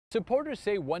Supporters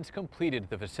say once completed,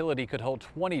 the facility could hold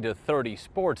 20 to 30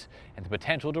 sports and the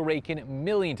potential to rake in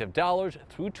millions of dollars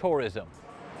through tourism.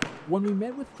 When we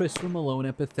met with Christopher Malone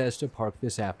at Bethesda Park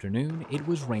this afternoon, it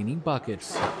was raining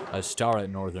buckets. A star at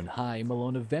Northern High,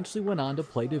 Malone eventually went on to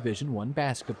play Division I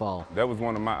basketball. That was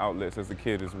one of my outlets as a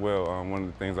kid as well. One of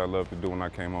the things I loved to do when I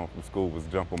came home from school was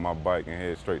jump on my bike and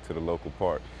head straight to the local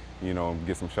park,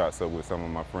 get some shots up with some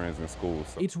of my friends in school.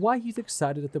 So. It's why he's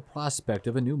excited at the prospect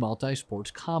of a new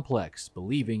multi-sports complex,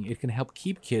 believing it can help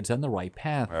keep kids on the right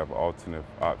path. I have alternative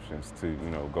options to,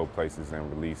 go places and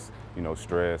release,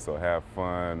 stress or have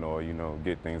fun or,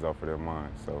 get things off of their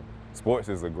mind. So sports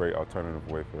is a great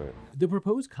alternative way for that. The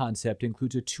proposed concept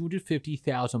includes a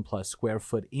 250,000 plus square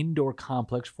foot indoor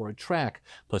complex for a track,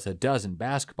 plus a dozen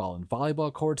basketball and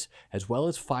volleyball courts, as well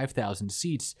as 5,000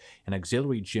 seats. An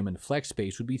auxiliary gym and flex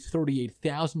space would be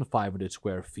 38,500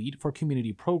 square feet for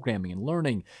community programming and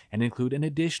learning, and include an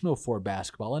additional 4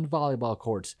 basketball and volleyball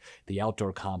courts. The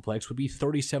outdoor complex would be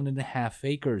 37.5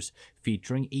 acres,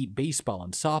 featuring 8 baseball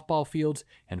and softball fields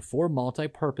and 4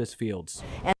 multi-purpose fields.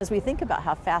 And as we think about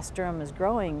how fast Durham is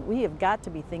growing, we have got to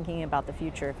be thinking about the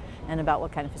future and about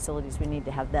what kind of facilities we need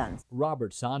to have then.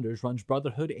 Robert Saunders runs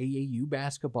Brotherhood AAU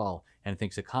basketball and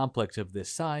thinks a complex of this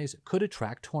size could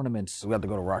attract tournaments. We have to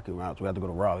go to Rocky Mounts, we have to go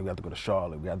to Raleigh, we have to go to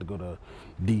Charlotte, we have to go to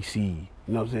DC, you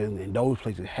know what I'm saying? And those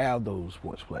places have those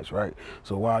sports places, right?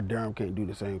 So why Durham can't do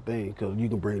the same thing? Because you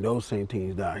can bring those same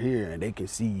teams down here and they can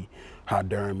see how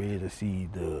Durham is and see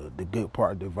the good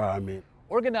part of the environment.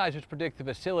 Organizers predict the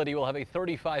facility will have a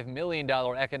 $35 million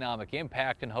economic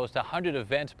impact and host 100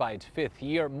 events by its 5th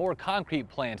year. More concrete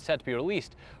plans set to be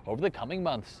released over the coming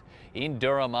months. In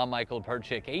Durham, I'm Michael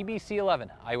Perchik, ABC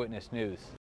 11 Eyewitness News.